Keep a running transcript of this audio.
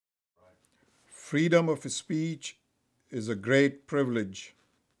Freedom of speech is a great privilege,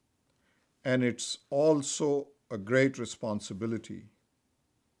 and it's also a great responsibility.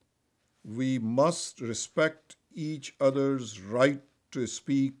 We must respect each other's right to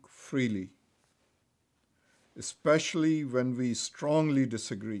speak freely, especially when we strongly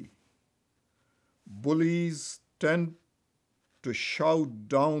disagree. Bullies tend to shout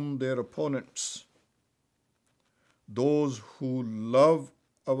down their opponents. Those who love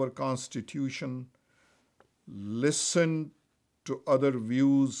our Constitution listen to other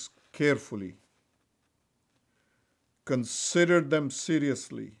views carefully, consider them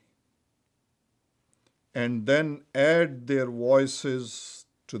seriously, and then add their voices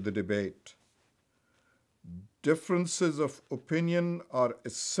to the debate. Differences of opinion are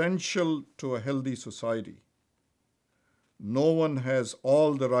essential to a healthy society. No one has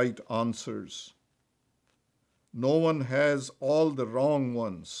all the right answers. No one has all the wrong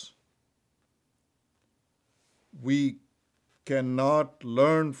ones. We cannot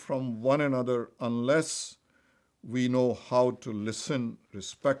learn from one another unless we know how to listen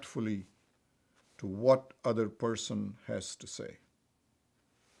respectfully to what other person has to say.